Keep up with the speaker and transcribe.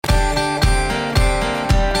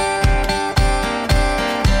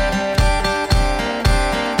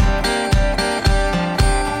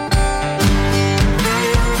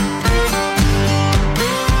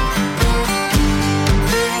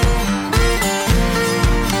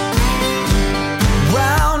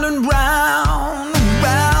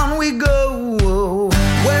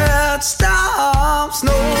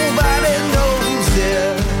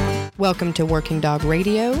Welcome to Working Dog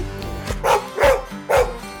Radio,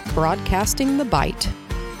 broadcasting the bite.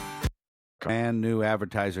 Brand new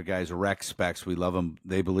advertiser, guys, Rec Specs. We love them.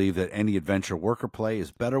 They believe that any adventure, work, or play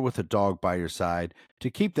is better with a dog by your side to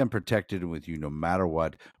keep them protected and with you no matter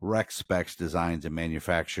what. Rec Specs designs and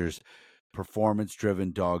manufactures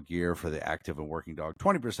performance-driven dog gear for the active and working dog.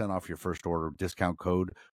 20% off your first order. Discount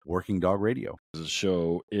code Working Dog Radio. The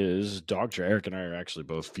show is Dogtra. Eric and I are actually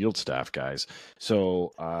both field staff guys.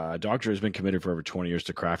 So Dogtra has been committed for over 20 years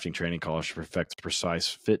to crafting training collars to perfect precise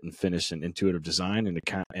fit and finish and intuitive design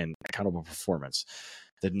and accountable performance.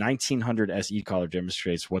 The 1900 SE collar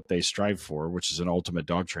demonstrates what they strive for, which is an ultimate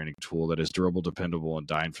dog training tool that is durable, dependable, and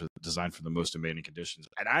designed for the most demanding conditions.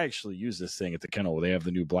 And I actually use this thing at the kennel. They have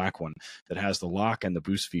the new black one that has the lock and the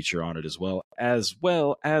boost feature on it as well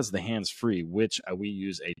as the hands-free, which we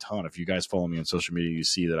use a ton. If you guys follow me on social media, you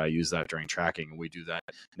see that I use that during tracking, and we do that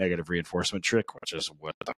negative reinforcement trick, which is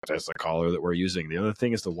that's the collar that we're using. The other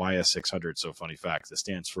thing is the YS600. So funny fact, that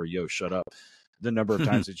stands for Yo, Shut Up. The number of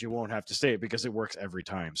times that you won't have to say it because it works every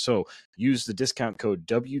time. So use the discount code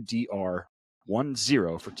WDR10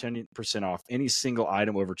 for 10% off any single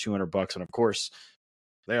item over $200. And of course,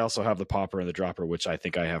 they also have the popper and the dropper, which I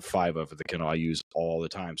think I have 5 of at the kennel. I use all the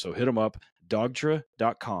time. So hit them up,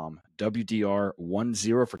 dogtra.com,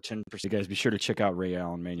 WDR10 for 10%. You guys be sure to check out Ray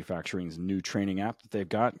Allen Manufacturing's new training app that they've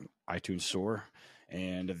got, iTunes Store,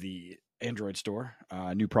 and the Android store,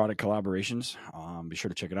 new product collaborations. Be sure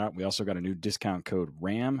to check it out. We also got a new discount code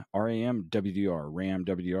RAM, RAMWDR,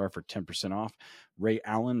 RAMWDR for 10% off,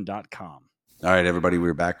 rayallen.com. All right, everybody,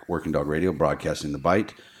 we're back, Working Dog Radio, broadcasting the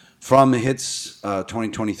bite from the HITS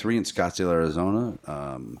 2023 in Scottsdale, Arizona.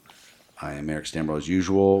 I am Eric Stambro as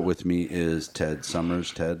usual. With me is Ted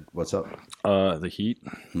Summers. Ted, what's up? The heat.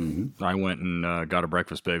 Mm-hmm. I went and got a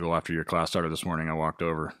breakfast bagel after your class started this morning. I walked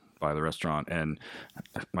over by the restaurant and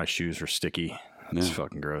my shoes were sticky. It's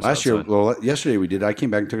fucking gross. Yesterday we did. I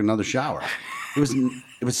came back and took another shower. It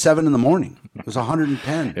was 7 in the morning. It was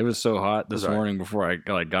 110. It was so hot this morning before I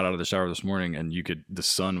got out of the shower this morning, and the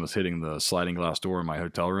sun was hitting the sliding glass door in my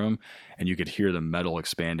hotel room, and you could hear the metal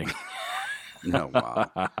expanding. No,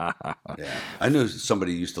 wow. Yeah, I knew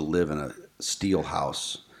somebody used to live in a steel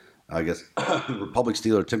house. I guess Republic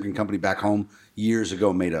Steel or Timken Company back home years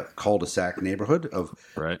ago made a cul-de-sac neighborhood of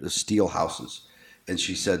the steel houses. And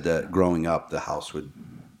she said that growing up, the house would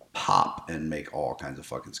pop and make all kinds of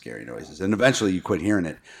fucking scary noises. And eventually you quit hearing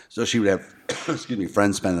it. So she would have,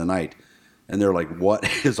 friends spend the night. And they're like, what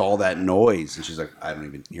is all that noise? And she's like, I don't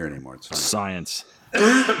even hear it anymore. It's funny. Science.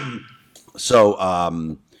 So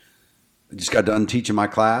I just got done teaching my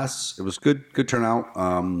class. It was good turnout.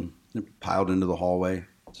 Piled into the hallway.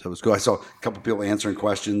 So it was good. I saw a couple people answering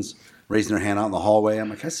questions, raising their hand out in the hallway. I'm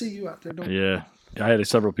like, I see you out there. Yeah. I had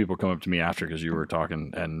several people come up to me after because you were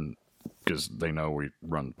talking, and because they know we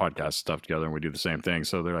run podcast stuff together and we do the same thing.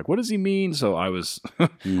 So they're like, what does he mean? So I was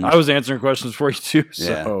I was answering questions for you too.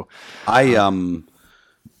 So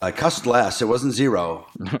I cussed less. It wasn't 0,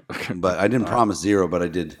 but I didn't promise 0, but I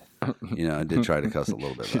did. I did try to cuss a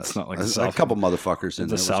little bit less. It's not like a couple motherfuckers in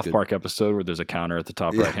the South Park episode where there's a counter at the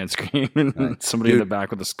top right-hand screen and somebody in the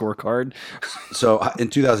back with a scorecard. So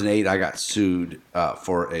in 2008, I got sued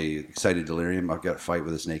for a excited delirium. I got a fight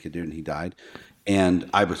with this naked dude, and he died. And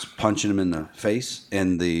I was punching him in the face,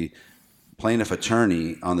 and the plaintiff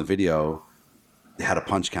attorney on the video had a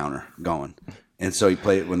punch counter going. And so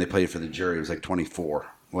when they played it for the jury, it was like 24,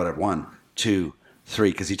 whatever, 1, 2,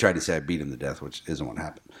 3, because he tried to say I beat him to death, which isn't what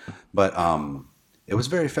happened. But it was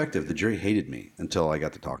very effective. The jury hated me until I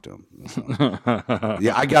got to talk to him. So,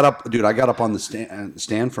 I got up on the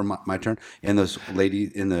stand for my turn, and this lady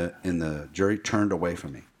in the jury turned away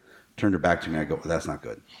from me, turned her back to me. I go, that's not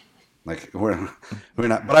good. Like we're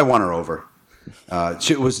not. But I won her over.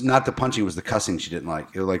 It was not the punching; it was the cussing she didn't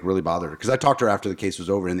like. It really bothered her because I talked to her after the case was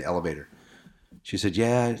over in the elevator. She said,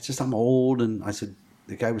 "Yeah, it's just I'm old," and I said,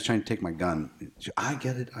 "The guy was trying to take my gun." I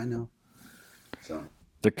get it. I know. So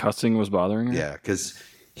the cussing was bothering her? Yeah, because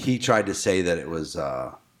he tried to say that it was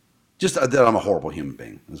just that I'm a horrible human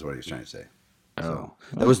being, is what he was trying to say. So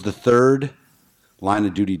that was the 3rd line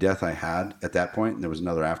of duty death I had at that point, and there was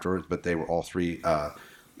another afterwards, but they were all 3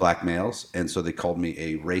 black males, and so they called me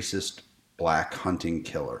a racist black hunting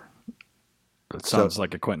killer. That sounds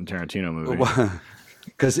like a Quentin Tarantino movie.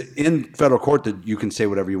 Because in federal court, you can say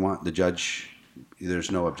whatever you want. The judge, there's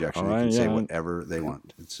no objection. They can say whatever they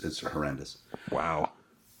want. It's horrendous. Wow.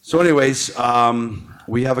 So anyways,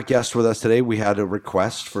 we have a guest with us today. We had a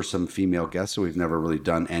request for some female guests, so we've never really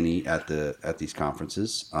done any at these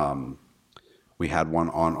conferences. We had one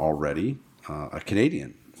on already, a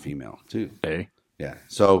Canadian female too. Hey. Yeah.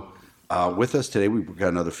 So with us today, we've got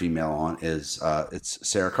another female on. It's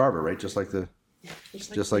Sarah Carver, right? Just like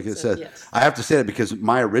it said. Yes. I have to say that because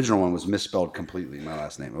my original one was misspelled completely. My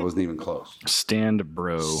last name, it wasn't even close. Stand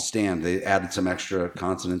bro. Stan. They added some extra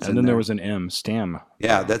consonants, And then there was an M. Stam.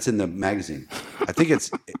 Yeah, that's in the magazine. I think it's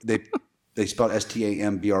they spelled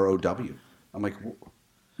STAMBROW. I'm like,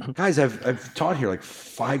 guys, I've taught here like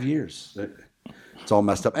 5 years. It's all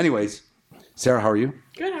messed up. Anyways, Sarah, how are you?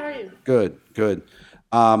 Good. How are you? Good.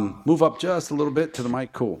 Move up just a little bit to the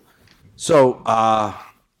mic. Cool. So,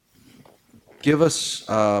 give us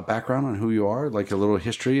background on who you are, like a little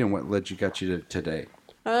history and what got you to today.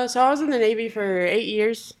 So I was in the Navy for 8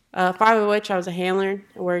 years, 5 of which I was a handler.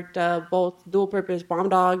 I worked both dual-purpose bomb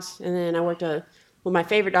dogs, and then I worked with my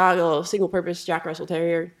favorite dog, a little single-purpose Jack Russell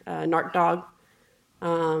Terrier, narc dog.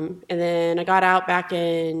 And then I got out back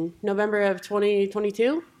in November of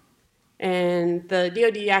 2022, and the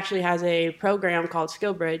DoD actually has a program called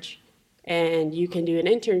Skill Bridge, and you can do an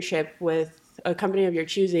internship with a company of your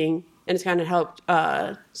choosing. And it's kind of helped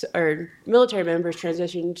our military members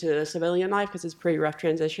transition to civilian life because it's a pretty rough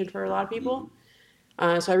transition for a lot of people.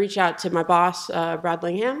 So I reached out to my boss, Brad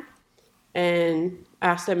Lingham, and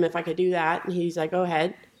asked him if I could do that. And he's like, go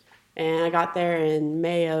ahead. And I got there in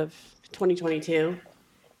May of 2022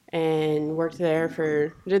 and worked there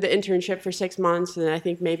did the internship for 6 months. And then I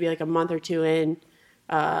think maybe like a month or two in,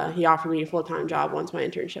 he offered me a full-time job once my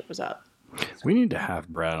internship was up. We need to have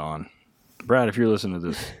Brad on. Brad, if you're listening to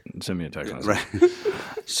this, send me a text message. Right.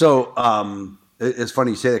 So it's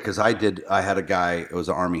funny you say that because I had a guy, it was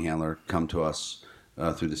an Army handler, come to us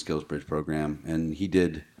through the Skills Bridge program, and he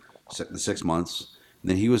did the 6 months. And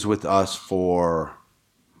then he was with us for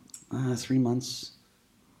 3 months,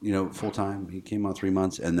 full time. He came on 3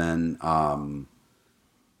 months, and then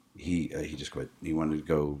he just quit. He wanted to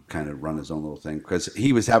go kind of run his own little thing because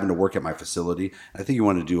he was having to work at my facility. I think he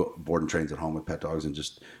wanted to do board and trains at home with pet dogs and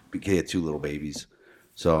he had 2 little babies.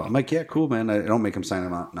 So I'm like, yeah, cool, man. I don't make him sign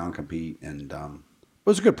a non-compete. And it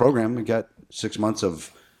was a good program. We got 6 months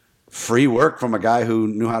of free work from a guy who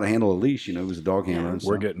knew how to handle a leash. He was a dog handler.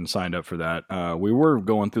 We're getting signed up for that. We were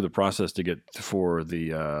going through the process to get for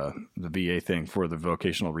the VA thing for the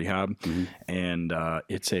vocational rehab. Mm-hmm. And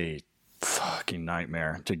it's a fucking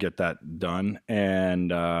nightmare to get that done.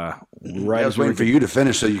 And I was waiting for you to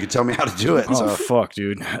finish so you could tell me how to do it. Oh, fuck,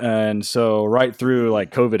 dude. And so right through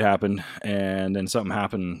like COVID happened, and then something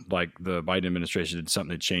happened, like the Biden administration did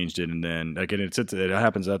something that changed it. And then again, it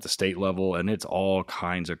happens at the state level, and it's all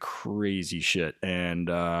kinds of crazy shit. And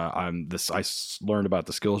I learned about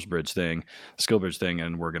the Skill Bridge thing,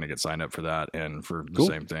 and we're going to get signed up for that and for the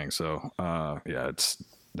same thing. So yeah, it's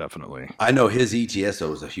definitely. I know his ETSO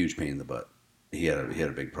was a huge pain in the butt. He had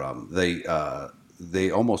a big problem. They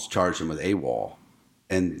almost charged him with AWOL,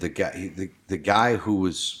 and the guy who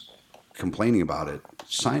was complaining about it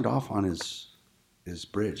signed off on his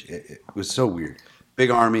bridge. It was so weird. Big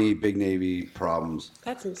Army, big Navy problems.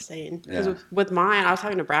 That's insane. Because with mine, I was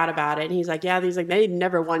talking to Brad about it, and he's like, "Yeah, they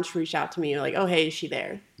never once reached out to me like, oh hey, is she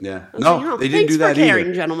there?" Yeah, no, they didn't do that either. Thanks for caring,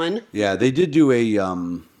 either. Gentlemen. Yeah, they did do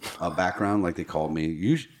a background, like they called me.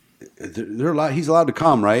 He's allowed to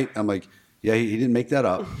come, right? I'm like, yeah, he didn't make that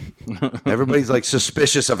up. Everybody's like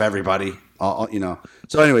suspicious of everybody,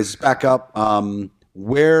 So, anyways, back up.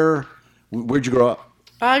 Where'd you grow up?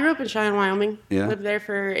 I grew up in Cheyenne, Wyoming. Yeah. Lived there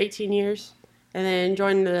for 18 years, and then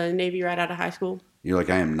joined the Navy right out of high school. You're like,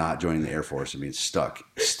 I am not joining the Air Force. I mean, stuck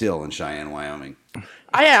still in Cheyenne, Wyoming.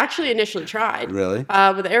 I actually initially tried. Really?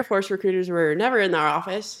 But the Air Force recruiters were never in our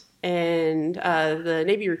office, and the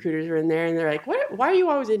Navy recruiters were in there, and they're like, why are you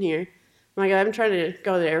always in here? I'm like, I'm trying to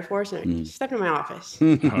go to the Air Force, and I stepped in my office.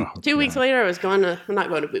 2 weeks later, I'm not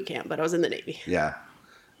going to boot camp, but I was in the Navy. Yeah.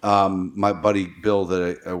 My buddy Bill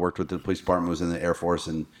that I worked with at the police department was in the Air Force,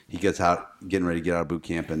 and he gets out, getting ready to get out of boot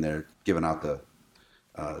camp, and they're giving out the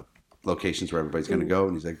locations where everybody's going to go,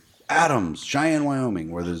 and he's like, Adams, Cheyenne,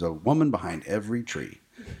 Wyoming, where there's a woman behind every tree.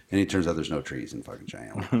 And it turns out there's no trees in fucking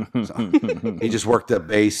Cheyenne. So he just worked at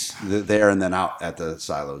base there and then out at the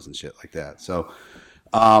silos and shit like that. So,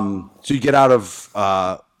 you get out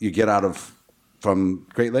of from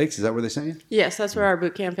Great Lakes. Is that where they sent you? Yes, that's where our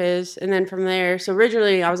boot camp is. And then from there, so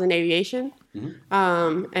originally I was in aviation,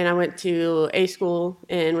 and I went to A school,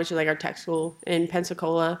 which is like our tech school in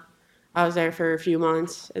Pensacola. I was there for a few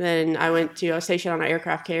months, and then I was stationed on an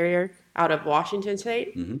aircraft carrier out of Washington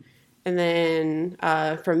State. Mm-hmm. And then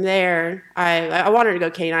from there, I wanted to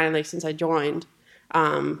go K9 like since I joined.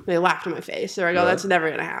 They laughed in my face. So I go, that's never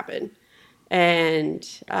going to happen. And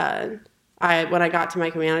when I got to my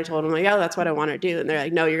command, I told them, like, oh, that's what I want to do. And they're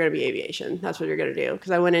like, no, you're going to be aviation. That's what you're going to do.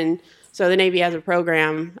 Because I went in So the Navy has a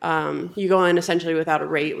program. You go in essentially without a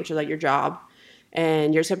rate, which is like your job.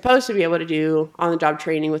 And you're supposed to be able to do on-the-job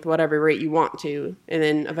training with whatever rate you want to, and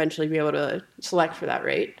then eventually be able to select for that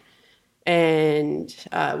rate. And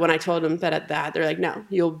when I told them that, they're like, no,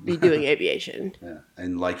 you'll be doing aviation. Yeah,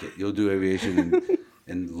 and like it. You'll do aviation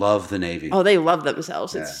and love the Navy. Oh, they love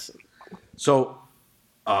themselves. Yeah. It's So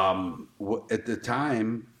at the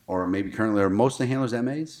time, or maybe currently, are most of the handlers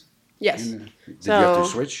MAs? yes. Did you have to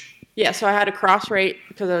switch? Yeah, so I had a cross rate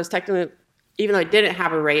because I was technically, even though I didn't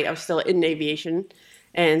have a rate, I was still in aviation.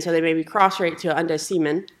 And so they made me cross rate to under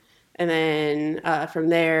seaman. And then from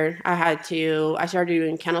there, I started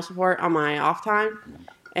doing kennel support on my off time.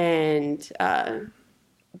 And I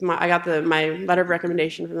got my letter of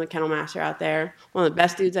recommendation from the kennel master out there, one of the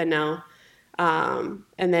best dudes I know. And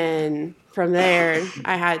then from there,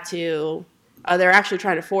 I had to, they're actually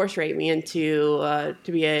trying to force rate me into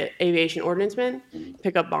to be an aviation ordnanceman,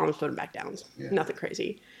 pick up bombs, put them back down. Yeah. Nothing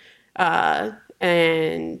crazy.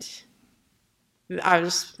 And I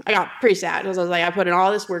got pretty sad because I was like, I put in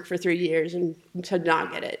all this work for 3 years and to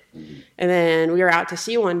not get it. Mm-hmm. And then we were out to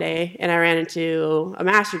sea one day and I ran into a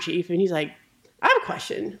master chief and he's like, I have a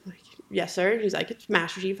question. I'm like, yes, sir. He's like, it's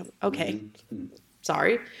master chief. I'm like, okay,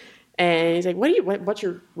 sorry. And he's like, what's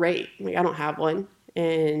your rate? I'm like, I don't have one.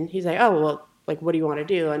 And he's like, oh, well, like, what do you want to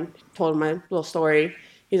do? And I told him my little story.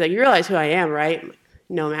 He's like, you realize who I am, right? I'm like,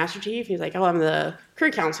 no, master chief. He's like, oh, I'm the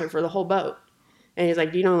crew counselor for the whole boat. And he's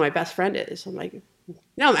like, do you know who my best friend is? I'm like,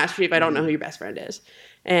 no, master chief, I don't know who your best friend is.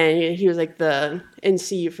 And he was like the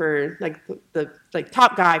NC for like the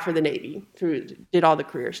top guy for the Navy, who did all the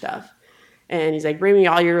career stuff. And he's like, bring me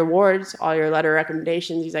all your awards, all your letter of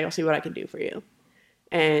recommendations. Going I'll see what I can do for you.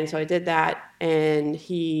 And so I did that, and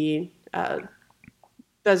he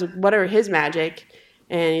does whatever his magic,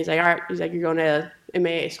 and he's like, all right, he's like, you're going to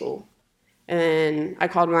MAA school. And then I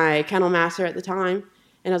called my kennel master at the time,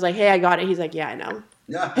 and I was like, hey, I got it. He's like, yeah, I know.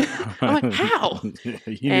 Yeah. I'm like, how?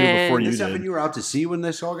 He knew before you Is that did. when you were out to sea when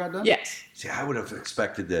this all got done? Yes. See, I would have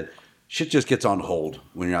expected that shit just gets on hold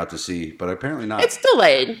when you're out to sea, but apparently not. It's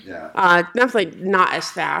delayed. Yeah. Definitely not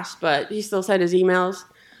as fast, but he still sent his emails.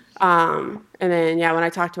 And then, when I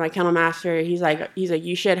talked to my kennel master, he's like,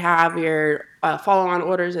 you should have your follow-on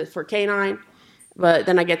orders for canine. But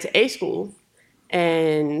then I get to A school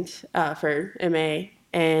and for MA,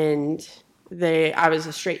 and I was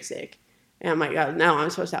a straight sick. And I'm like, oh, no, I'm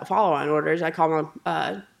supposed to have follow-on orders. I call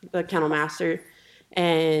him the kennel master,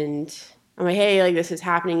 and I'm like, hey, like, this is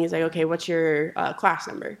happening. He's like, okay, what's your class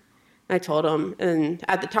number? And I told him, and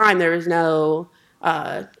at the time there was no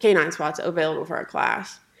canine spots available for our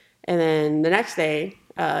class. And then the next day,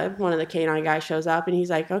 one of the canine guys shows up, and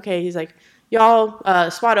he's like, okay, he's like,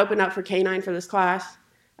 y'all, spot open up for canine for this class.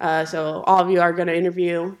 So all of you are going to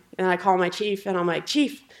interview. And I call my chief, and I'm like,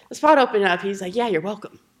 Chief, the spot opened up. He's like, yeah, you're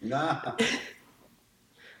welcome. Nah.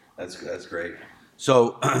 That's great.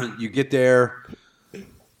 So you get there.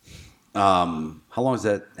 How long is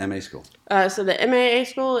that MA school? So the MAA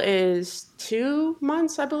school is 2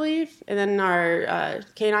 months, I believe, and then our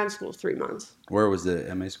canine school is 3 months. Where was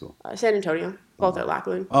the MA school? San Antonio, both at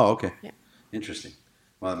Lackland. Oh, okay. Yeah. Interesting.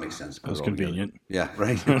 Well, that makes sense. That was convenient. Yeah,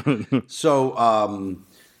 right. So,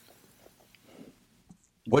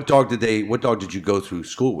 what dog did you go through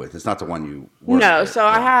school with? It's not the one you worked No, with. so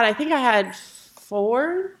I think I had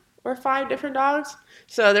 4 or 5 different dogs.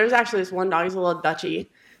 So there's actually this one dog, he's a little Dutchie.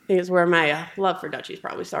 I think it's where my love for Dutchies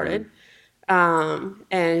probably started. And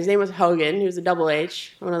his name was Hogan. He was a double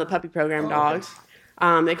H, one of the puppy program dogs.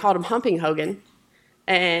 Okay. They called him Humping Hogan.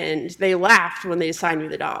 And they laughed when they assigned me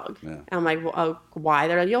the dog. Yeah. And I'm like, well, why?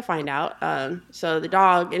 They're like, you'll find out. So the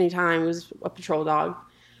dog, anytime, was a patrol dog.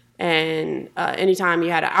 And anytime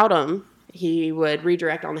you had to out him, he would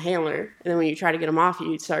redirect on the handler. And then when you try to get him off,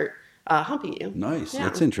 he'd start humping you. Nice. Yeah.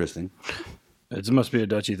 That's interesting. It must be a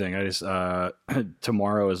Dutchy thing. I just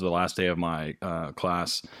tomorrow is the last day of my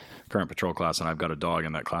current patrol class, and I've got a dog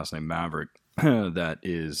in that class named Maverick that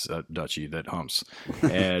is a Dutchy that humps.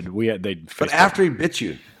 And but after he bit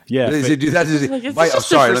you, yeah, does he do that? Does he, like, it's bite, just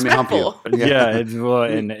sorry, let me hump you. Yeah,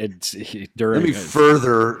 Let me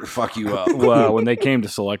further fuck you up. Well, when they came to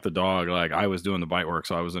select the dog, like I was doing the bite work,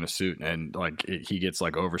 so I was in a suit, and like he gets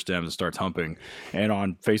like overstems and starts humping, and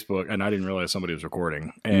on Facebook, and I didn't realize somebody was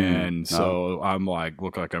recording, and so I'm like,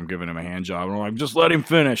 look like I'm giving him a hand job, and I'm like, just let him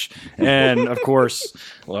finish, and of course,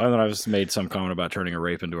 well, then I just made some comment about turning a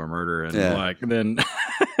rape into a murder, and like then,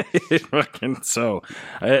 so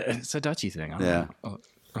it's a Dutchy thing. I don't know.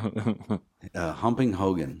 Humping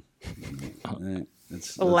Hogan.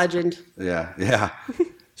 It's a legend. Yeah.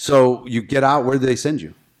 So you get out. Where did they send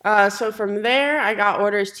you? So from there, I got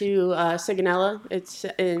orders to Sigonella. It's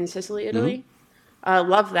in Sicily, Italy.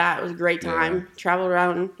 Loved that. It was a great time. Yeah. Traveled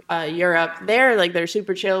around Europe. There, like they're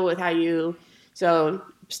super chill with how you. So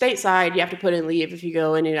stateside, you have to put in leave if you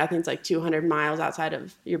go in. I think it's like 200 miles outside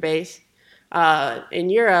of your base. In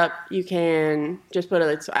Europe, you can just put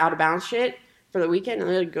it's out of bounds shit for the weekend and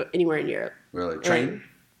really go anywhere in Europe. Really? Train? And,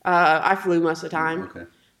 I flew most of the time. Okay.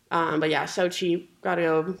 But yeah, so cheap. Got to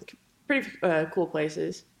go pretty cool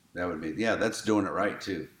places. That would be, yeah, that's doing it right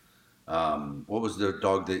too. What was the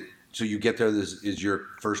dog that, so you get there, is your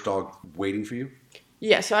first dog waiting for you?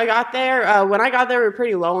 Yeah, so I got there. When I got there, we were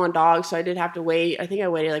pretty low on dogs, so I did have to wait. I think I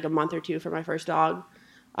waited like a month or two for my first dog.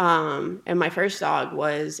 And my first dog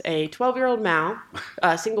was a 12-year-old Mal,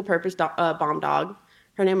 a single-purpose bomb dog.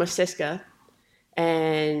 Her name was Siska,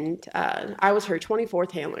 and I was her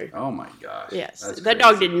 24th handler. Oh my gosh. Yes, That's that crazy.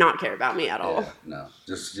 dog did not care about me at all. Yeah, no,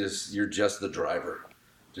 just you're just the driver.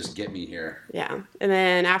 Just get me here. Yeah, and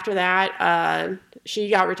then after that, she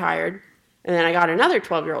got retired, and then I got another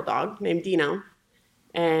 12-year-old dog named Dino.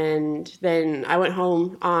 And then I went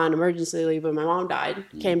home on emergency leave when my mom died,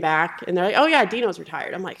 came back, and they're like, oh, yeah, Dino's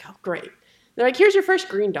retired. I'm like, oh, great. They're like, here's your first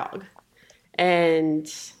green dog.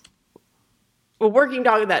 And a working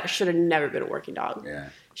dog that should have never been a working dog. Yeah.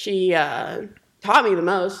 She taught me the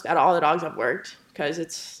most out of all the dogs I've worked because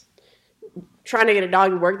it's trying to get a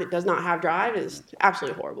dog to work that does not have drive is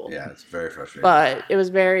absolutely horrible. Yeah, it's very frustrating. But it was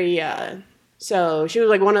very, so she was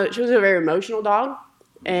like she was a very emotional dog.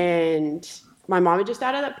 And my mom had just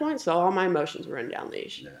died at that point, so all my emotions were running down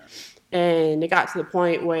leash. Yeah. And it got to the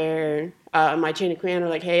point where my chain of command were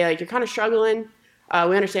like, hey, like you're kind of struggling.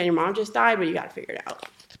 We understand your mom just died, but you got to figure it out,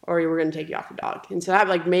 or we're going to take you off the dog. And so that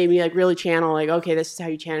like made me like really channel like, okay, this is how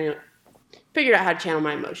you channel. Figured out how to channel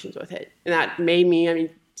my emotions with it, and that made me. I mean,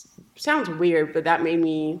 sounds weird, but that made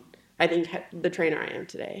me. I think the trainer I am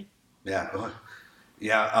today. Yeah.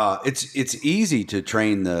 Yeah. It's easy to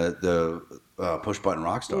train the push button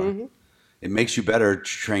rock star. Mm-hmm. It makes you better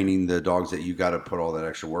training the dogs that you got to put all that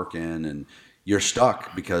extra work in, and you're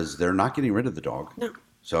stuck because they're not getting rid of the dog. No.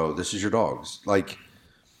 So this is your dog's. Like,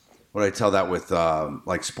 what I tell that with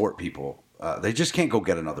like sport people, they just can't go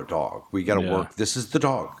get another dog. We got to work. This is the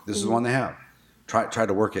dog. This is the one they have. Try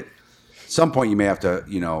to work it. At some point you may have to,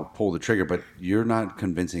 pull the trigger, but you're not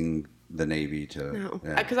convincing the Navy to. No,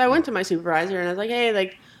 because I went to my supervisor and I was like, hey,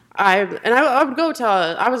 like. I would go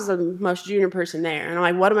tell, I was the most junior person there, and I'm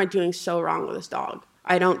like, what am I doing so wrong with this dog?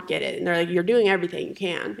 I don't get it. And they're like, you're doing everything you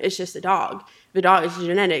can. It's just the dog. The dog is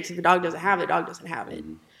genetics. If the dog doesn't have it, the dog doesn't have it.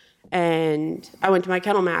 Mm-hmm. And I went to my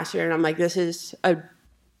kennel master, and I'm like, this is a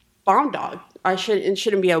bomb dog. It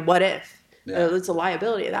shouldn't be a what if. Yeah. It's a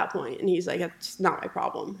liability at that point. And he's like, that's not my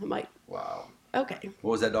problem. I'm like, wow. Okay.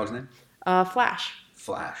 What was that dog's name? Flash.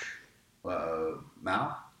 Flash.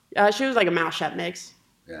 Mal? She was like a mouse Shep mix.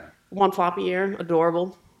 Yeah. One floppy ear,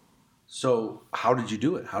 adorable. So how did you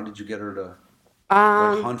do it? How did you get her to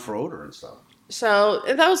hunt for odor and stuff? So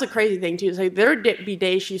that was a crazy thing too. Like there'd be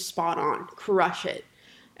days she's spot on, crush it,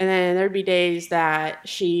 and then there'd be days that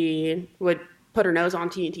she would put her nose on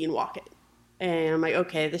TNT and walk it, and I'm like,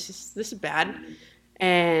 okay, this is bad.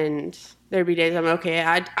 And there'd be days I'm like, okay,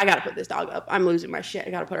 I got to put this dog up. I'm losing my shit.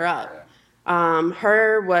 I got to put her up.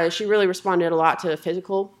 Yeah. She really responded a lot to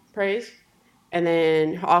physical praise. And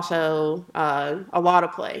then also a lot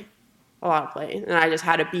of play. And I just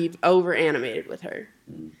had to be over animated with her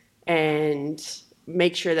and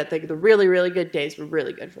make sure that the really, really good days were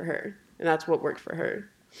really good for her. And that's what worked for her.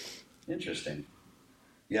 Interesting.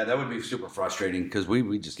 Yeah, that would be super frustrating because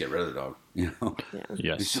we just get rid of the dog, Yeah.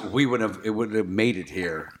 Yes. It would have made it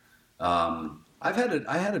here. I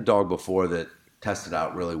had a dog before that tested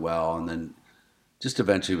out really well, and then just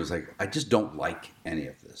eventually was like, I just don't like any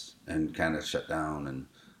of this, and kind of shut down and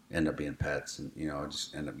end up being pets, and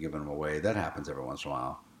just end up giving them away. That happens every once in a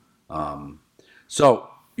while. So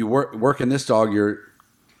you working this dog, you're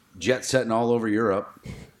jet setting all over Europe.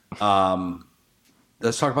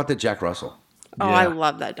 Let's talk about the Jack Russell. Oh, yeah. I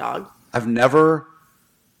love that dog. I've never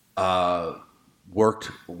worked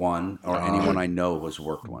one, or anyone I know has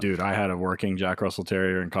worked one. Dude, I had a working Jack Russell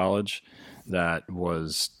Terrier in college that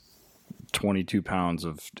was 22 pounds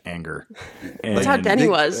of anger. That's how Denny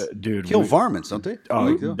was. Dude, kill varmints, don't they?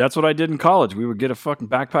 Oh, that's what I did in college. We would get a fucking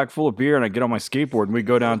backpack full of beer, and I'd get on my skateboard, and we'd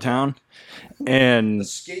go downtown. And a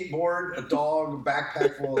skateboard, a dog, a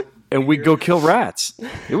backpack full of beer. And we'd go kill rats.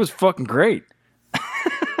 It was fucking great.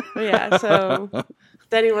 Yeah, so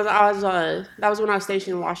Denny was, that was when I was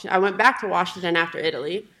stationed in Washington. I went back to Washington after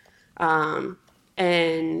Italy.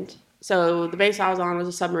 And so the base I was on was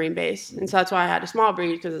a submarine base. And so that's why I had a small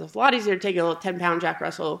breed, because it's a lot easier to take a little 10-pound Jack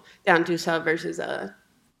Russell down to a sub versus a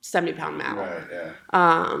 70-pound mal. Right,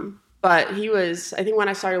 yeah. But he was, I think when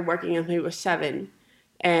I started working him, he was 7,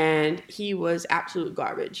 and he was absolute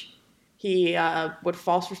garbage. He would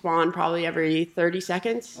false respond probably every 30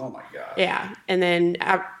 seconds. Oh my God. Yeah. And then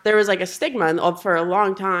there was like a stigma for a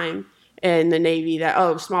long time in the Navy that,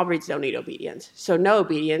 oh, small breeds don't need obedience. So no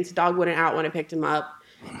obedience. Dog wouldn't out when I picked him up.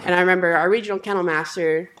 And I remember our regional kennel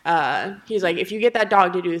master, he's like, if you get that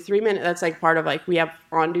dog to do 3 minutes, that's like part of like, we have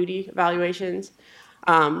on-duty evaluations.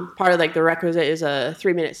 Part of like the requisite is a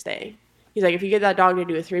 3-minute stay. He's like, if you get that dog to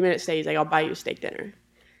do a 3-minute stay, he's like, I'll buy you a steak dinner.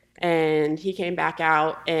 And he came back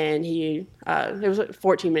out and it was a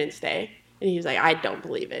 14-minute stay. And he was like, I don't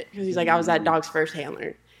believe it. Because he's like, I was that dog's first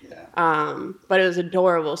handler. Yeah. But it was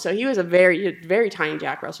adorable. So he was a very, very tiny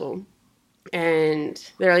Jack Russell. And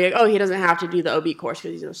they're like, oh, he doesn't have to do the OB course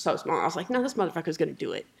because he's so small. I was like, no, this motherfucker's going to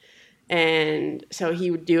do it. And so he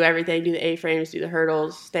would do everything, do the A-frames, do the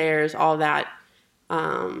hurdles, stairs, all that.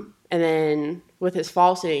 And then with his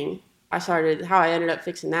falsing, how I ended up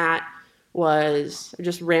fixing that was I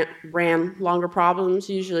just ran longer problems,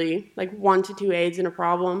 usually like 1 to 2 aids in a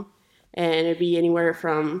problem. And it'd be anywhere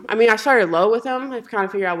from, I started low with him. I've kind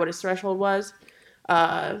of figured out what his threshold was.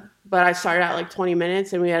 But I started at like 20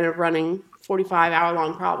 minutes and we ended up running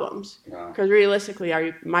 45-hour-long problems. Because realistically,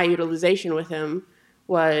 my utilization with him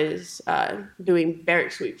was doing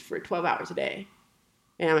barrack sweeps for 12 hours a day.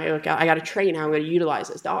 And I'm like, okay, I got to train how I'm going to utilize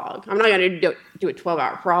this dog. I'm not going to do a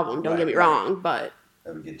 12-hour problem, don't get me wrong, but...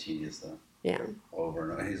 That would get tedious, though. Yeah. Over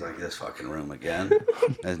and over. He's like, this fucking room again.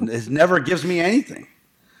 It never gives me anything.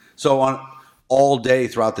 So on all day,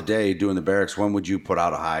 throughout the day, doing the barracks, when would you put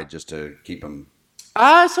out a hide just to keep him... So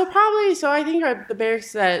I think the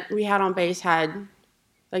barracks that we had on base had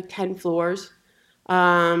like 10 floors.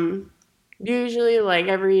 Usually like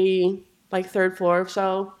every like third floor or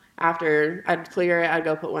so, after I'd clear it, I'd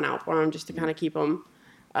go put one out for them just to kind of keep them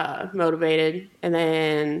motivated. And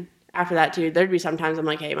then after that too, there'd be sometimes I'm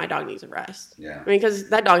like, hey, my dog needs a rest. Yeah. Because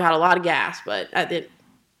that dog had a lot of gas, but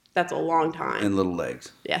that's a long time. And little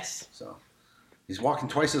legs. Yes. So he's walking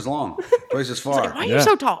twice as long, twice as far. Like, why are you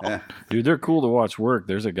so tall? Yeah. Dude, they're cool to watch work.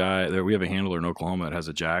 There's a guy there. We have a handler in Oklahoma that has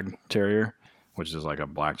a Jag Terrier, which is like a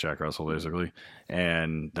black Jack Russell, basically.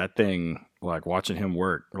 And that thing, like watching him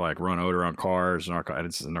work, like run odor on cars,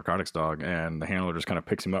 it's a narcotics dog. And the handler just kind of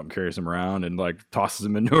picks him up and carries him around and like tosses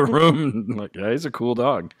him into a room. Like, yeah, he's a cool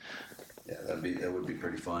dog. Yeah, that would be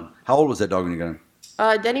pretty fun. How old was that dog when you got him?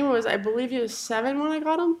 Denny was, I believe he was 7 when I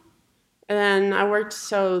got him. And then I worked,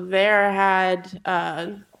 so there I had,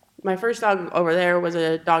 my first dog over there was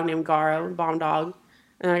a dog named Garo, a bomb dog.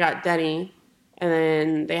 And then I got Denny. And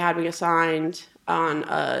then they had me assigned on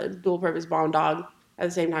a dual-purpose bomb dog at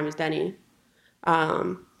the same time as Denny.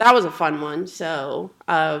 That was a fun one. So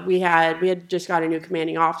we had just got a new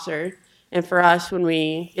commanding officer. And for us, when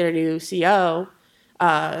we get a new CO,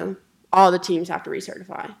 all the teams have to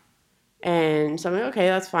recertify. And so I'm like, okay,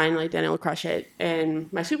 that's fine. Like, Denny will crush it.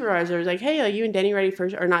 And my supervisor was like, hey, are you and Denny ready for,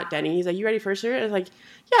 or not Denny? He's like, you ready for cert? I was like,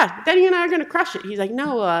 yeah, Denny and I are going to crush it. He's like,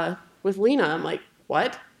 no, with Lena. I'm like,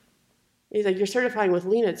 what? He's like, you're certifying with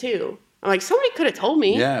Lena too. I'm like, somebody could have told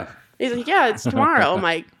me. Yeah. He's like, yeah, it's tomorrow. I'm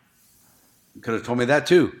like, could have told me that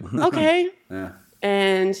too. Okay. Yeah.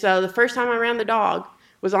 And so the first time I ran the dog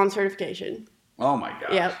was on certification. Oh my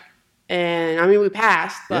gosh. Yep. And we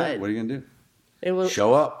passed, but yeah, what are you gonna do? It was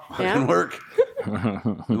show up. I yeah. can work.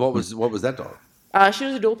 What was that dog? She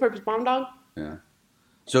was a dual purpose bomb dog. Yeah.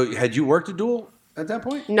 So had you worked a dual at that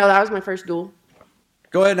point? No, that was my first dual.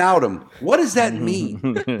 Go ahead and out him. What does that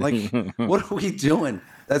mean? Like, what are we doing?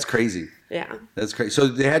 That's crazy. Yeah. That's crazy. So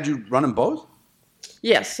they had you running both?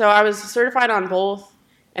 Yes. So I was certified on both,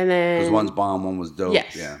 and then because one's bomb, one was dope.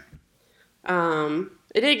 Yes. Yeah.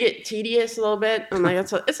 It did get tedious a little bit. I'm like,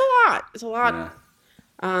 it's a lot. It's a lot.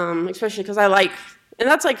 Yeah. Especially because and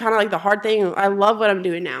that's like kind of like the hard thing. I love what I'm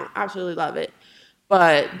doing now. Absolutely love it.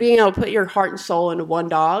 But being able to put your heart and soul into one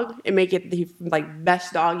dog and make it the like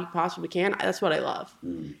best dog you possibly can, that's what I love.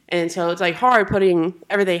 Mm. And so it's like hard putting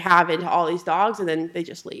everything they have into all these dogs, and then they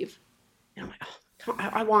just leave. And I'm like, oh,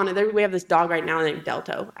 I want it. We have this dog right now named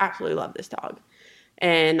Delto. Absolutely love this dog.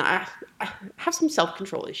 And I have some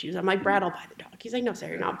self-control issues. I'm like, Brad, I'll buy the dog. He's like, no,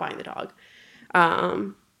 Sarah, you're not buying the dog.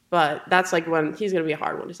 But that's like when he's going to be a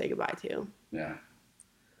hard one to say goodbye to. Yeah.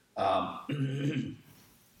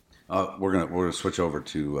 We're gonna switch over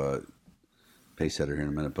to pace setter here in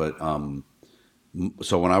a minute. But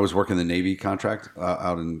so when I was working the Navy contract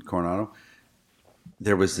out in Coronado,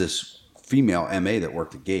 there was this female MA that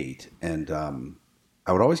worked the gate, and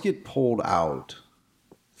I would always get pulled out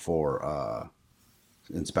for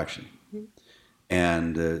inspection. Mm-hmm.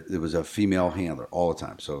 and there was a female handler all the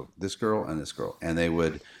time. So this girl and this girl, and they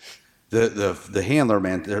would. The handler,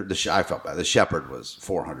 man, I felt bad. The shepherd was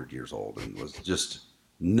 400 years old and was just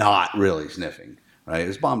not really sniffing. Right, it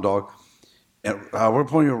was bomb dog. And we're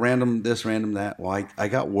pointing at random this, random that. Well, I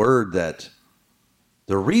got word that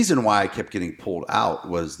the reason why I kept getting pulled out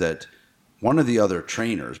was that one of the other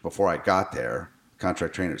trainers before I got there,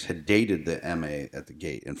 contract trainers, had dated the MA at the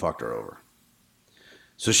gate and fucked her over.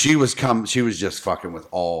 So she was just fucking with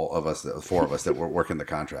all of us, the four of us that were working the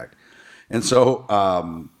contract. And so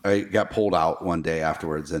I got pulled out one day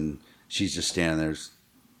afterwards, and she's just standing there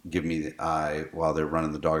giving me the eye while they're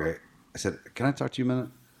running the dog. I said, "Can I talk to you a minute?"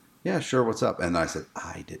 "Yeah, sure. What's up?" And I said,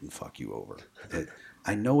 "I didn't fuck you over.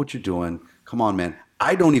 I know what you're doing. Come on, man.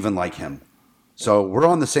 I don't even like him. So we're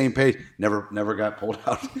on the same page." Never got pulled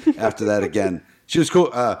out after that again. She was cool.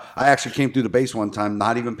 I actually came through the base one time,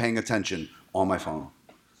 not even paying attention on my phone.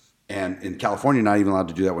 And in California, you're not even allowed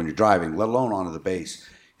to do that when you're driving, let alone onto the base.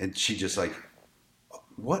 And she just like,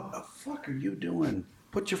 "What the fuck are you doing?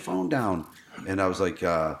 Put your phone down." And I was like,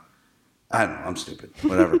 I don't know, I'm stupid,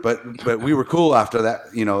 whatever. But we were cool after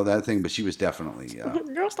that, that thing. But she was definitely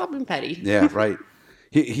girl, stop being petty. Yeah, right.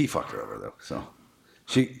 He fucked her over though, so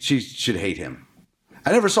she should hate him.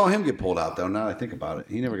 I never saw him get pulled out though. Now that I think about it,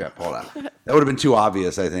 he never got pulled out. That would have been too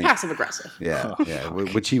obvious, I think. Passive aggressive. Yeah,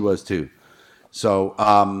 which he was too. So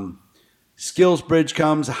skills bridge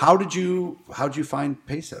comes. How'd you find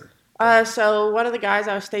Pacesetter? So one of the guys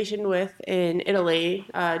I was stationed with in Italy,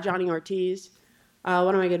 Johnny Ortiz,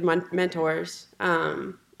 one of my good mentors.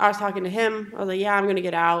 I was talking to him. I was like, "Yeah, I'm gonna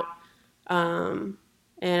get out, and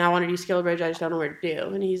I want to do skill bridge. I just don't know where to do."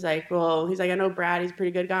 And he's like, "I know Brad. He's a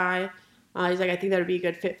pretty good guy." He's like, "I think that would be a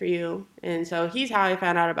good fit for you." And so he's how I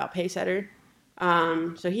found out about Pacesetter.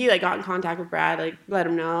 So he got in contact with Brad, let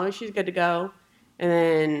him know she's good to go, and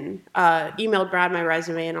then emailed Brad my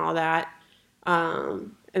resume and all that.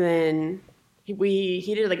 And then he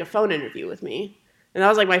did a phone interview with me, and that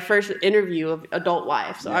was my first interview of adult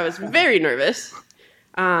life. So I was very nervous.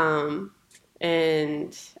 And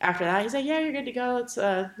after that, he's like, "Yeah, you're good to go. Let's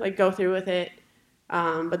go through with it."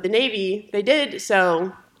 But the Navy, they did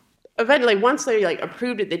so. Eventually, once they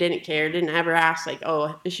approved it, they didn't care. Didn't ever ask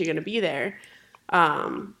 "Oh, is she going to be there?"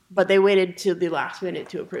 But they waited till the last minute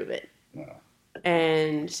to approve it. Wow.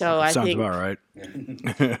 And so I think sounds about right.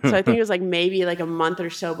 So I think it was maybe a month or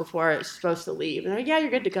so before I was supposed to leave. And they're like, "Yeah, you're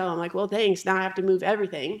good to go." I'm like, "Well, thanks. Now I have to move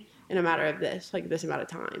everything in a matter of this amount of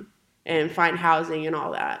time and find housing and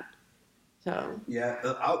all that." So yeah,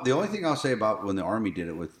 the only thing I'll say about when the Army did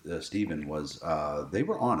it with Steven was they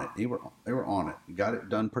were on it. They were on it. Got it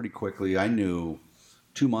done pretty quickly. I knew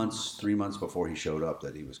 2 months, 3 months before he showed up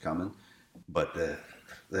that he was coming. But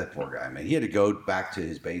that poor guy, man, he had to go back to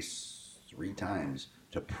his base 3 times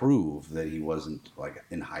to prove that he wasn't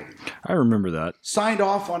in hiding. I remember that. Signed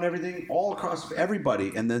off on everything all across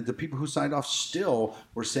everybody. And then the people who signed off still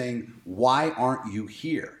were saying, "Why aren't you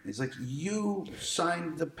here?" He's like, "You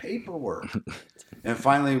signed the paperwork." And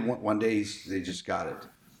finally, one day, they just got it.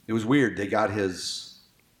 It was weird. They got his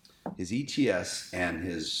ETS and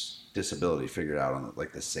his disability figured out on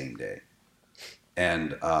the same day.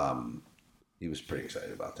 And he was pretty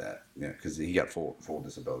excited about that, because he got full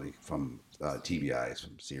disability from TBIs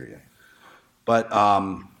from Syria. But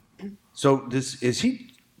so is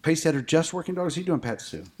he Pacesetter just working dogs? Is he doing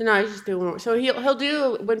pets too? No, he's just doing. So he'll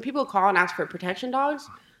do when people call and ask for protection dogs.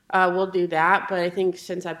 We'll do that. But I think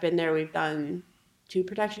since I've been there, we've done 2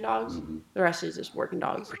 protection dogs. Mm-hmm. The rest is just working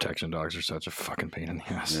dogs. Protection dogs are such a fucking pain in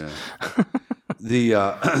the ass.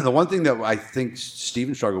 Yeah. The one thing that I think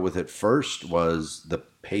Steven struggled with at first was the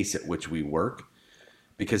pace at which we work,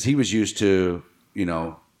 because he was used to,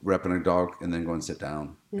 repping a dog and then go and sit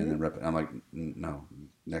down and then rep it. I'm like, "No,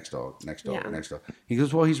 next dog, next dog, next dog." He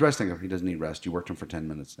goes, "Well, he's resting. He doesn't need rest. You worked him for 10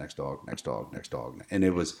 minutes. Next dog, next dog, next dog." And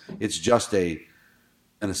it's just an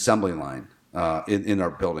assembly line in our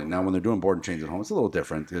building. Now, when they're doing board and trains at home, it's a little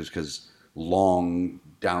different because long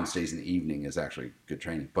downstays in the evening is actually good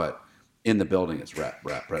training. But in the building, it's rep.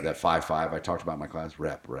 That 5-5 I talked about in my class,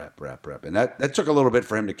 rep. And that took a little bit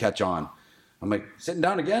for him to catch on. I'm like, "Sitting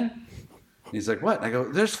down again?" He's like, "What?" And I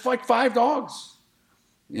go, "There's 5 dogs."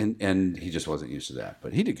 And he just wasn't used to that.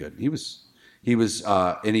 But he did good. He was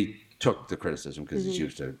and he took the criticism because he's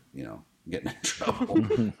used to, getting in trouble,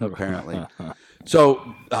 apparently.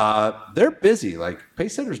 So they're busy.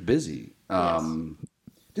 Pacesetter's busy. Yes.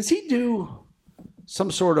 Does he do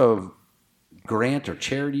some sort of grant or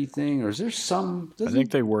charity thing, or is there some? I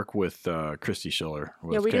think they work with Christy Schiller.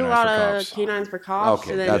 Yeah, we do a lot of Canines for Cops,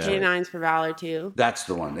 and then Canines for Valor too. That's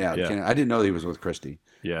the one. Yeah. I didn't know he was with Christy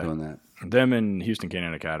doing that. Them and Houston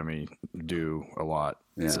Canine Academy do a lot.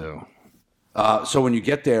 Yeah. So when you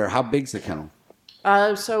get there, how big's the kennel?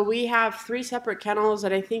 So we have 3 separate kennels,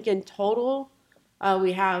 and I think in total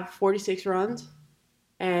we have 46 runs.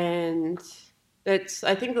 And I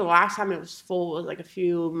think the last time it was full was like a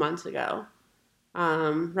few months ago.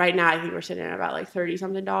 Right now, I think we're sitting at about like 30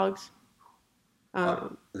 something dogs.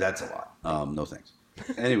 That's a lot. No thanks.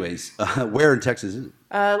 Anyways, where in Texas is it?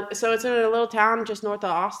 So it's in a little town just north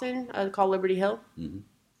of Austin called Liberty Hill. Mm-hmm.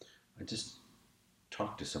 I just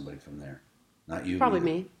talked to somebody from there. Not you. Probably either.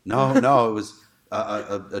 me. No, it was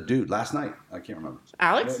a dude last night. I can't remember.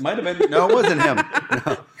 Alex? It might have been. No, it wasn't him.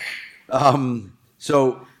 No.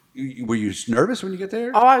 So were you nervous when you get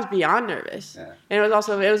there? Oh, I was beyond nervous. Yeah. And it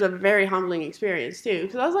was a very humbling experience too.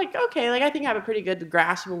 Because I was like, okay, like I think I have a pretty good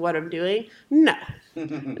grasp of what I'm doing. No,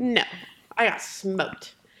 I got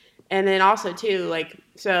smoked. And then also too, like,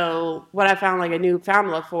 so what I found like a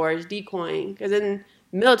newfound love for is decoying. Because in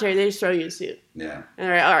the military, they just throw you in a suit. Yeah. And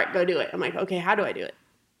they're like, all right, go do it. I'm like, okay, how do I do it?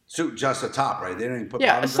 Suit just a top, right? They don't even put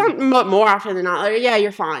Yeah, bottoms in? more often than not. Like, yeah,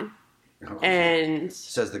 you're fine. Okay. And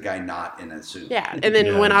says the guy not in a suit. yeah, and then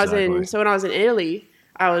Yeah, when exactly. when I was in Italy,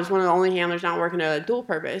 I was one of the only handlers not working a dual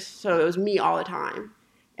purpose, so it was me all the time,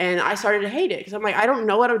 and I started to hate it because I'm like, I don't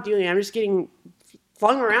know what I'm doing. I'm just getting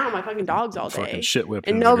flung around my fucking dogs all day, fucking shit whipped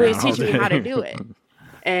and into the nobody's ground all teaching me how to day. do it.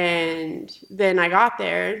 And then I got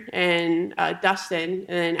there, and Dustin and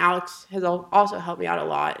then Alex has also helped me out a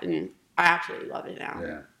lot, and I absolutely love it now.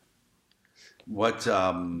 Yeah. What suit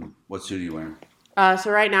are you wearing?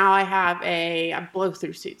 So right now I blow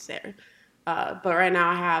through suits there. But right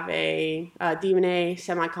now I have a Demon A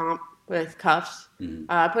semi-comp with cuffs. Mm-hmm.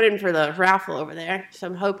 I put in for the raffle over there. So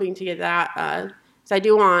I'm hoping to get that. So I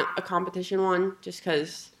do want a competition one just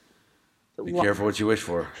because. Be careful what you wish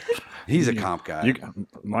for. He's a comp guy.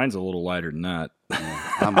 Mine's a little lighter than that.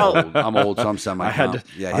 I'm old, so I'm semi-comp.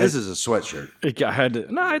 His is a sweatshirt.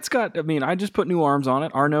 I just put new arms on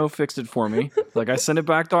it. Arno fixed it for me. Like I sent it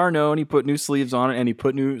back to Arno and he put new sleeves on it and he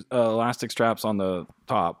put new elastic straps on the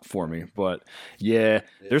top for me. But yeah,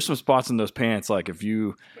 there's some spots in those pants. Like if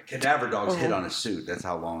you cadaver dogs hit on a suit. That's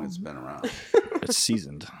how long it's been around. it's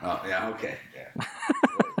seasoned. Oh yeah, okay.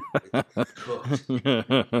 Yeah. Cooked.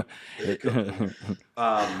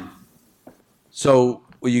 So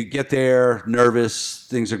when you get there, nervous,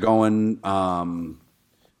 things are going.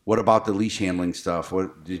 What about the leash handling stuff?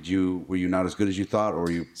 Were you not as good as you thought, or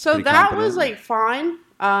were you? So pretty that competent? was like fine.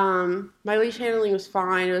 My leash handling was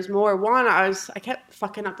fine. It was more I kept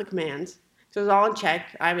fucking up the commands. So it was all in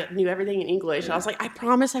Czech. I knew everything in English. Yeah. I was like, I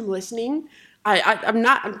promise I'm listening. I'm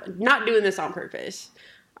not doing this on purpose.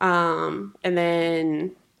 And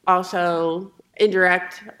then also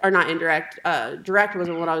direct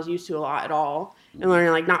wasn't what I was used to a lot at all. And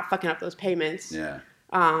learning like not fucking up those payments. Yeah.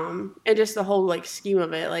 And just the whole like scheme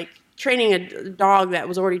of it, like training a dog that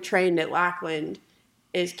was already trained at Lackland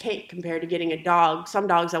is cake compared to getting a dog. Some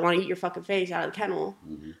dogs that want to eat your fucking face out of the kennel.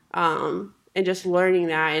 Mm-hmm. And just learning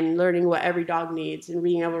that and learning what every dog needs and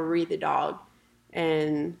being able to read the dog.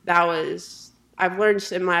 And I've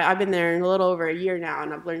been there a little over a year now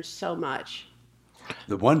and I've learned so much.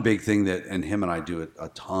 The one big thing and him and I do it a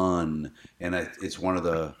ton, and it's one of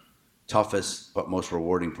the toughest but most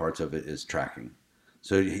rewarding parts of it is tracking.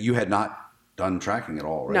 So you had not done tracking at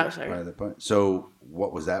all, right? No, sir. Right at that point. So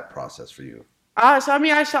what was that process for you? So I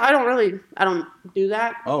mean, I don't do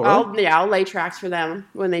that. Oh, really? I'll lay tracks for them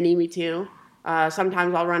when they need me to.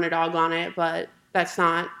 Sometimes I'll run a dog on it, but that's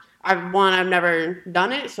not. I've never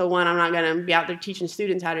done it, so I'm not gonna be out there teaching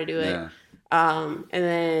students how to do it. Yeah. And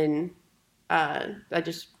then I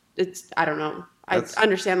don't know. I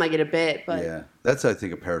understand like it a bit, but yeah, that's I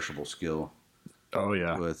think a perishable skill. Oh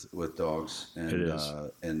yeah, with dogs and it is.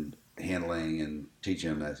 And handling and teaching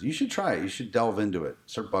them that. You should try it. You should delve into it.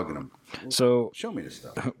 Start bugging them. So show me this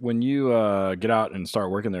stuff. When you get out and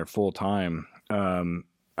start working there full time,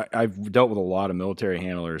 I've dealt with a lot of military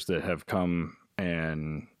handlers that have come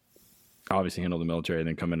and obviously handle the military and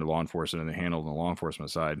then come into law enforcement and they handle the law enforcement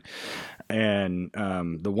side. And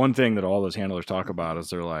the one thing that all those handlers talk about is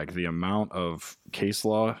they're like the amount of case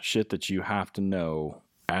law shit that you have to know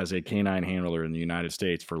as a canine handler in the United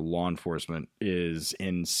States for law enforcement is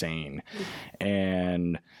insane.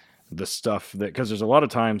 And the stuff that, because there's a lot of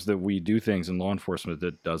times that we do things in law enforcement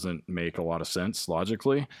that doesn't make a lot of sense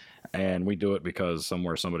logically, and we do it because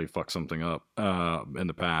somebody fucked something up in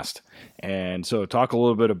the past. And so talk a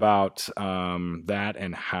little bit about that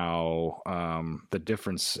and how the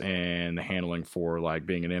difference in the handling for like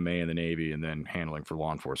being an MA in the Navy and then handling for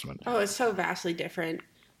law enforcement. Oh, it's so vastly different.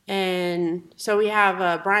 And so we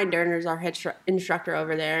have Brian Derner's our head instructor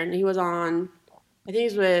over there, and he was on I think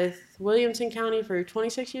he's with Williamson County for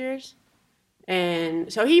 26 years.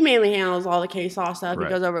 And so he mainly handles all the case law stuff. Right.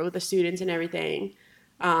 He goes over it with the students and everything.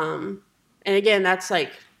 And again, that's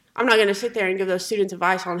like, I'm not going to sit there and give those students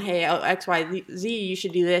advice on, hey, X, Y, Z, you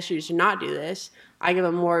should do this, you should not do this. I give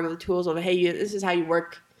them more of the tools of, hey, this is how you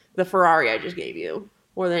work the Ferrari I just gave you,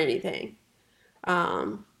 more than anything.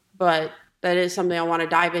 But that is something I want to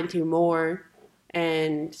dive into more.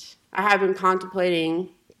 And I have been contemplating,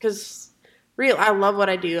 because I love what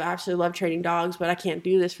I do. I absolutely love training dogs, but I can't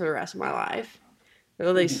do this for the rest of my life. Or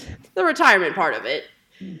at least the retirement part of it.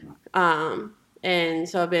 And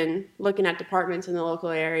so I've been looking at departments in the local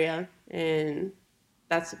area, and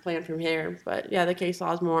that's the plan from here. But yeah, the case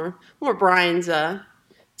law is more Brian's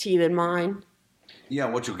tea than mine. Yeah,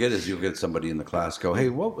 what you'll get is you'll get somebody in the class go, hey,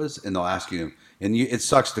 what was, and they'll ask you, and it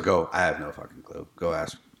sucks to go, I have no fucking clue. Go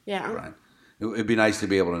ask Brian. It'd be nice to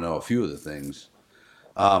be able to know a few of the things.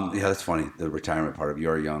 Yeah, that's funny. The retirement part of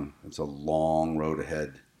you're young. It's a long road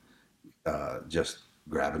ahead. Just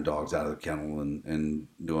grabbing dogs out of the kennel and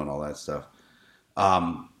doing all that stuff.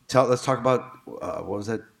 Let's talk about what was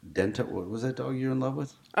that Dento? What was that dog you're in love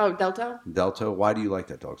with? Oh, Delta. Delta. Why do you like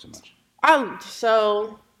that dog so much?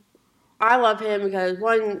 So I love him because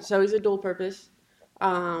he's a dual purpose,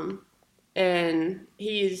 and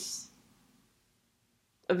he's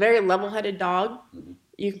a very level-headed dog. Mm-hmm.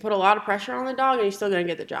 You can put a lot of pressure on the dog, and he's still going to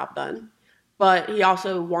get the job done. But he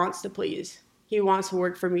also wants to please. He wants to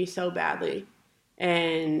work for me so badly.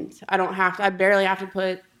 And I barely have to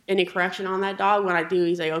put any correction on that dog. When I do,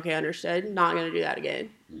 he's like, okay, understood. Not going to do that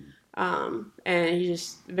again. And he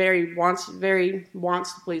just wants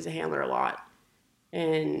to please the handler a lot.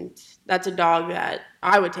 And that's a dog that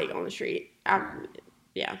I would take on the street.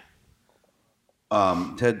 Yeah.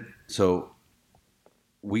 Ted, so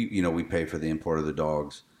we pay for the import of the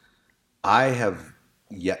dogs. I have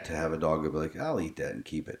yet to have a dog that be like, I'll eat that and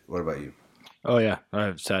keep it. What about you? Oh yeah,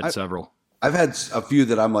 I've had several. I've had a few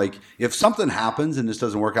that I'm like, if something happens and this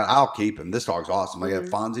doesn't work out, I'll keep him. This dog's awesome. Like that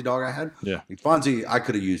Fonzie dog I had. Yeah. Like Fonzie, I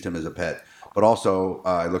could have used him as a pet, but also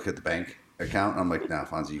I look at the bank account and I'm like, nah,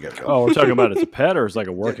 Fonzie, you got to go. Oh, we're talking about as a pet or as like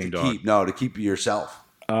a working dog? To keep yourself.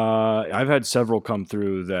 I've had several come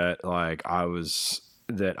through that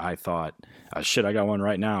I thought, shit, I got one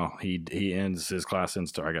right now. His class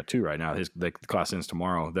ends. I got two right now. The class ends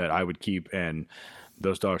tomorrow that I would keep, and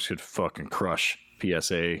those dogs could fucking crush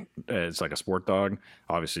PSA. It's like a sport dog.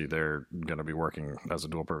 Obviously, they're going to be working as a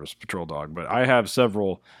dual-purpose patrol dog. But I have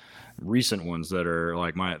several recent ones that are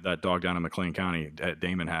like that dog down in McLean County.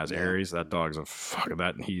 Damon has Aries. That dog's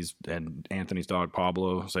and Anthony's dog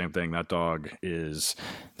Pablo. Same thing. That dog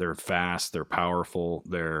they're fast. They're powerful.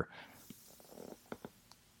 They're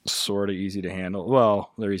sort of easy to handle.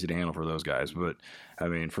 Well, they're easy to handle for those guys, but I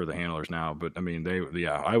mean for the handlers now. But I mean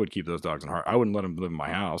I would keep those dogs in heart. I wouldn't let them live in my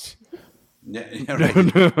house. Yeah, right.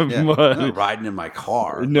 I'm not riding in my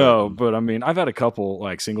car. No, but I mean I've had a couple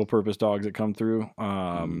like single purpose dogs that come through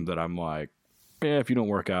that I'm like, yeah, if you don't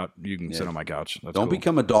work out, you can sit on my couch. That's don't cool.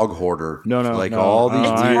 become a dog hoarder. No. All these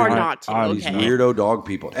these weirdo dog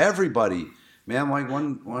people. Everybody, man. Like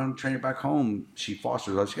one trainer back home, she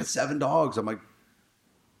fosters. She got 7 dogs. I'm like,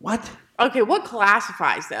 what? Okay, what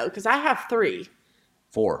classifies though? Because I have 3.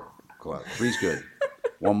 4. 3's good.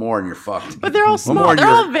 One more and you're fucked. But they're all small. They're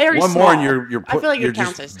all very small. One more and you're I feel like you're it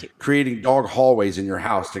counts as 2. Creating dog hallways in your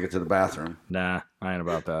house to get to the bathroom. Nah, I ain't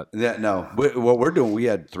about that. No. What we're doing, we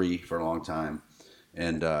had 3 for a long time,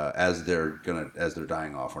 and as they're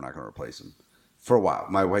dying off, we're not gonna replace them for a while.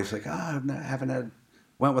 My wife's like,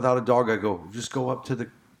 went without a dog. I go, just go up to the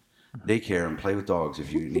daycare and play with dogs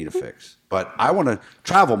if you need a fix. But I want to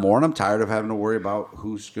travel more, and I'm tired of having to worry about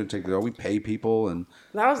who's going to take the dog. We pay people, and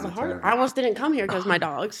that was the hard. I almost didn't come here because my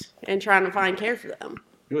dogs and trying to find care for them.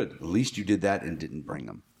 Good. At least you did that and didn't bring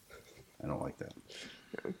them. I don't like that.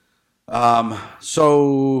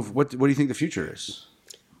 So what do you think the future is?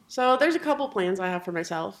 So there's a couple plans I have for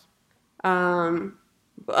myself.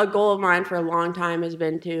 A goal of mine for a long time has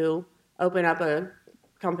been to open up a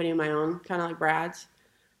company of my own, kind of like Brad's.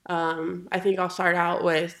 I think I'll start out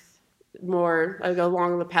with more, go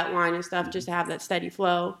along the pet line and stuff, just to have that steady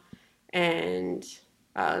flow, and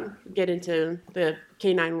get into the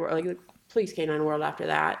canine world, like the police canine world after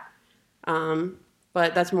that.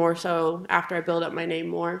 But that's more so after I build up my name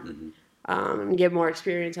more, and get more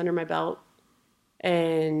experience under my belt.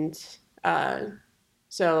 And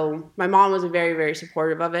so my mom was very, very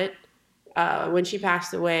supportive of it. When she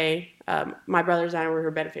passed away, my brothers and I were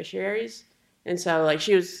her beneficiaries. And so, like,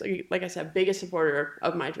 she was, like I said, biggest supporter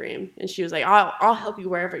of my dream. And she was like, I'll help you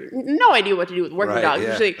wherever. No idea what to do with working dogs.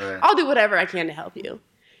 Yeah, She's like, I'll do whatever I can to help you.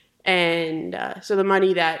 And so the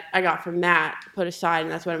money that I got from that put aside,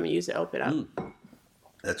 and that's what I'm gonna use to open up.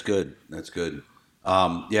 That's good. That's good.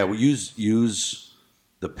 Yeah, we use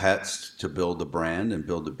the pets to build the brand and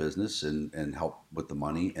build the business and help with the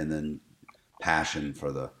money, and then passion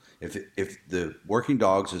for the if the working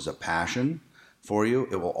dogs is a passion for you,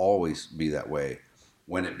 it will always be that way.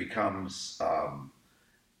 When it becomes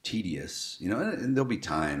tedious, and there'll be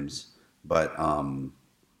times, but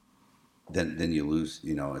then you lose.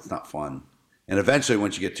 It's not fun. And eventually,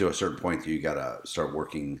 once you get to a certain point, you gotta start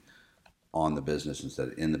working on the business instead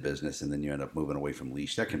of in the business, and then you end up moving away from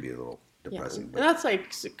leash. That can be a little depressing. And that's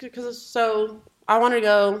because I want to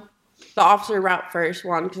go the officer route first,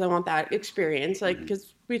 because I want that experience,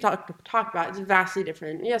 because we talked about it's vastly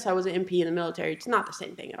different. Yes, I was an MP in the military. It's not the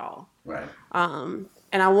same thing at all. Right.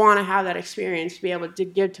 And I want to have that experience to be able to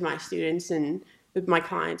give to my students and with my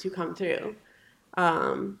clients who come through.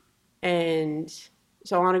 And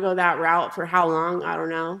so I want to go that route for how long, I don't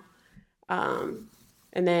know.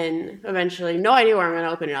 And then eventually, no idea where I'm going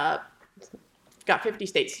to open it up. Got 50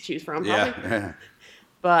 states to choose from, probably. Yeah.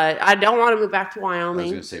 But I don't want to move back to I was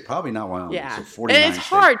Wyoming. going to say probably not Wyoming. Yeah. So 49 And it's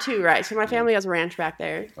hard too, right? So my family has a ranch back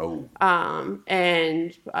there. Oh.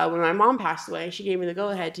 And when my mom passed away, she gave me the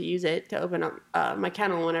go-ahead to use it to open up my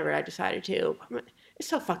kennel whenever I decided to. It's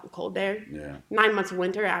so fucking cold there. Yeah. 9 months of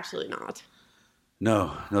winter, absolutely not.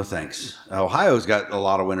 No thanks. Ohio's got a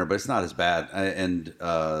lot of winter, but it's not as bad. And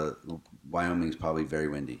Wyoming's probably very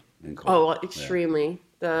windy and cold. Oh, well, extremely.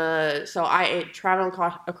 Yeah. So traveling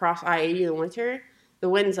across I-80 in the winter, the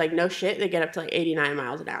wind's like no shit. They get up to like 89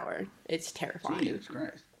 miles an hour. It's terrifying. Jesus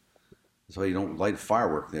Christ. That's why you don't light a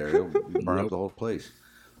firework there. It'll burn up the whole place.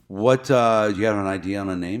 What, do you have an idea on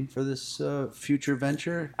a name for this future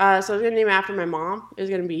venture? So it's going to name after my mom. It's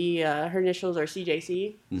going to be, her initials are CJC.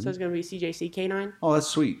 Mm-hmm. So it's going to be CJC K9. Oh, that's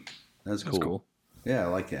sweet. That's cool. That's cool. Yeah, I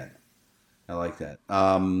like that.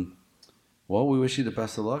 Well, we wish you the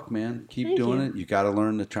best of luck, man. Keep doing it. You got to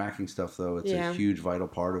learn the tracking stuff, though. It's a huge, vital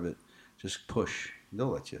part of it. Just push. They'll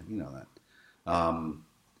let you. You know that.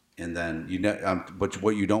 And then, but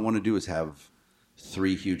what you don't want to do is have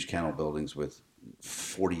 3 huge kennel buildings with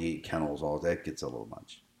 48 kennels. All that gets a little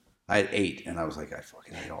much. I had 8, and I was like, I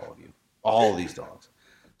fucking hate all of you. All of these dogs.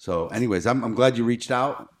 So, anyways, I'm glad you reached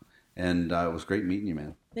out, and it was great meeting you,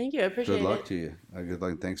 man. Thank you. I appreciate it. Good luck to you. Good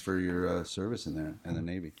luck. Thanks for your service in there in the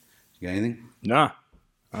Navy. You got anything? Nah.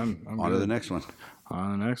 I'm on to the next one.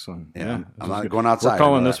 On the next one. Yeah. I'm not going outside. We're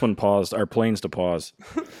calling this one paused. Our planes to pause.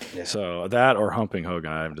 Yeah. So that or Humping Hogan.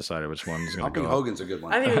 I haven't decided which one's going to go. Humping Hogan's a good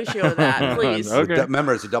one. I think we should go with that, please. Okay.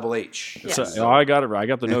 Remember, it's a double H. Yes. So, I got it right. I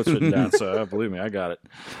got the notes written down, so believe me, I got it.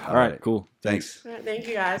 All right, cool. Thanks. All right, thank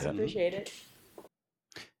you, guys. Appreciate it.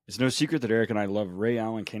 It's no secret that Eric and I love Ray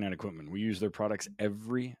Allen Canine Equipment. We use their products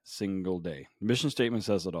every single day. The mission statement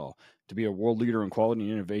says it all. To be a world leader in quality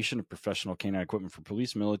and innovation of professional canine equipment for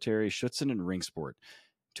police, military, Schutzen, and ring sport.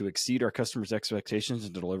 To exceed our customers' expectations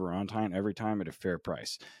and to deliver on time every time at a fair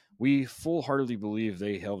price. We full-heartedly believe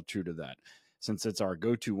they held true to that, since it's our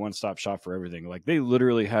go-to one-stop shop for everything. Like, they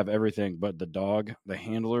literally have everything but the dog, the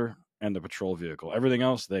handler, and the patrol vehicle. Everything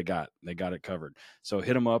else, they got it covered. So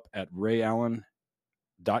hit them up at rayallen.com,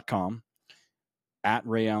 at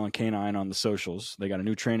Ray Allen Canine on the socials. They got a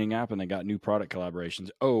new training app and they got new product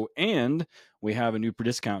collaborations. Oh, and we have a new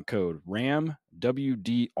discount code,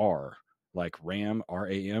 RAMWDR, like RAM,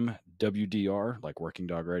 RAM, WDR, like Working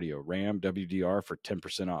Dog Radio, RAM, WDR for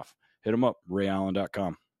 10% off. Hit them up,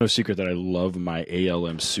 rayallen.com. No secret that I love my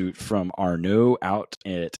ALM suit from Arnaud out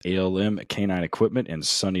at ALM Canine Equipment in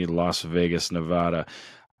sunny Las Vegas, Nevada.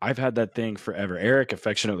 I've had that thing forever. Eric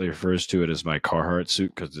affectionately refers to it as my Carhartt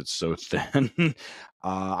suit because it's so thin.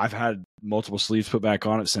 I've had multiple sleeves put back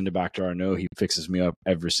on it, send it back to Arnaud. He fixes me up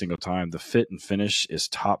every single time. The fit and finish is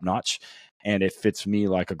top notch, and it fits me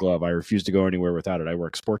like a glove. I refuse to go anywhere without it. I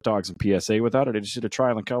work sport dogs and PSA without it. I just did a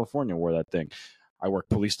trial in California, wore that thing. I work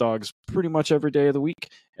police dogs pretty much every day of the week,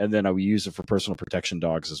 and then I will use it for personal protection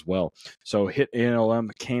dogs as well. So hit ALM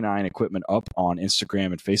Canine Equipment up on Instagram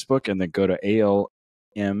and Facebook, and then go to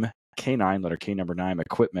ALM9, letter K number 9,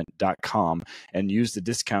 equipment.com, and use the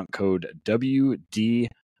discount code WD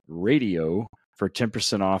Radio for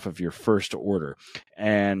 10% off of your first order.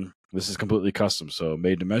 And this is completely custom, so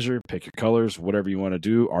made to measure. Pick your colors, whatever you want to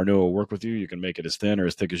do. Arnaud will work with you. You can make it as thin or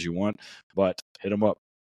as thick as you want, but hit them up.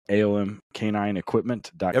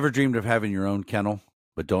 ALMK9equipment.com. Ever dreamed of having your own kennel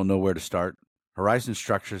but don't know where to start? Horizon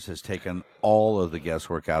Structures has taken all of the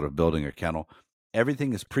guesswork out of building a kennel.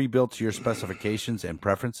 Everything is pre-built to your specifications and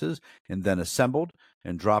preferences and then assembled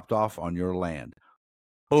and dropped off on your land.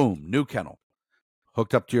 Boom, new kennel.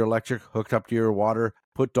 Hooked up to your electric, hooked up to your water,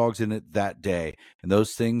 put dogs in it that day. And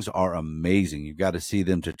those things are amazing. You've got to see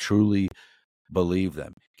them to truly believe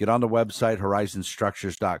them. Get on the website,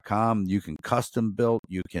 horizonstructures.com. You can custom build.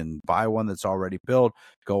 You can buy one that's already built,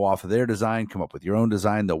 go off of their design, come up with your own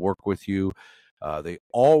design. They'll work with you. They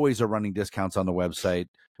always are running discounts on the website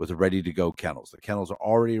with ready-to-go kennels. The kennels are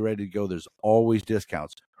already ready to go. There's always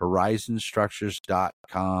discounts.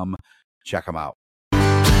 horizonstructures.com. Check them out.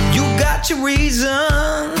 You got your reasons,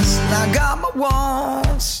 I got my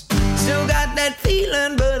wants. Still got that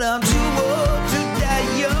feeling, but I'm too old to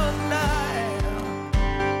die young now.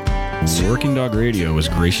 Working Dog Radio was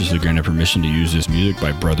graciously granted permission to use this music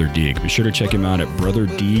by Brother Deeg. Be sure to check him out at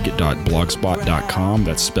brotherdeeg.blogspot.com.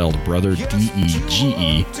 That's spelled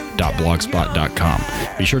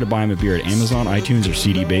brotherdege.blogspot.com. Be sure to buy him a beer at Amazon, iTunes, or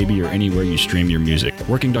CD Baby, or anywhere you stream your music.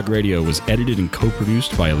 Working Dog Radio was edited and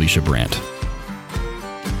co-produced by Alicia Brandt.